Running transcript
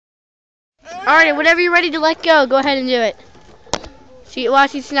Alright, whenever you're ready to let go ahead and do it. Well,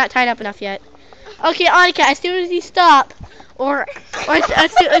 she's not tied up enough yet. Okay, Annika, as soon as you stop, or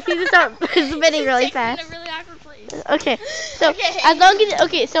as soon as you start spinning really fast. Okay, so as long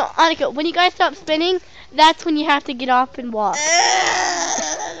as so Annika, when you guys stop spinning, that's when you have to get off and walk.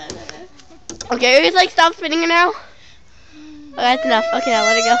 Okay, are you like stop spinning now? Oh, that's enough. Okay, now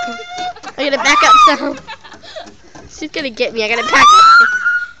let it go. I gotta back up some. She's gonna get me. I gotta back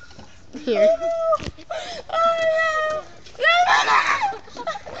up here.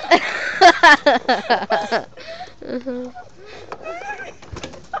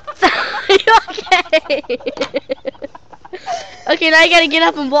 Are you okay? Okay, now I gotta get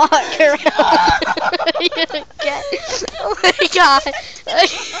up and walk around. Are you okay? Oh my god.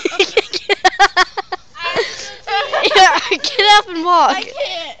 Get up and walk. I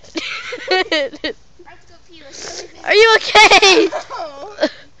can't. Let's go pee. Are you okay?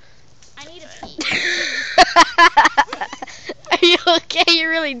 I need a pee. Are you okay? You're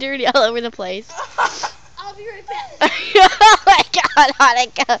really dirty all over the place. I'll be right back. Oh my god,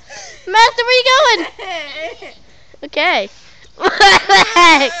 Annika. Master, where you going? Okay.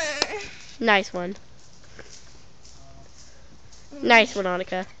 Nice one. Nice one,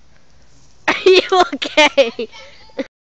 Annika. Are you okay?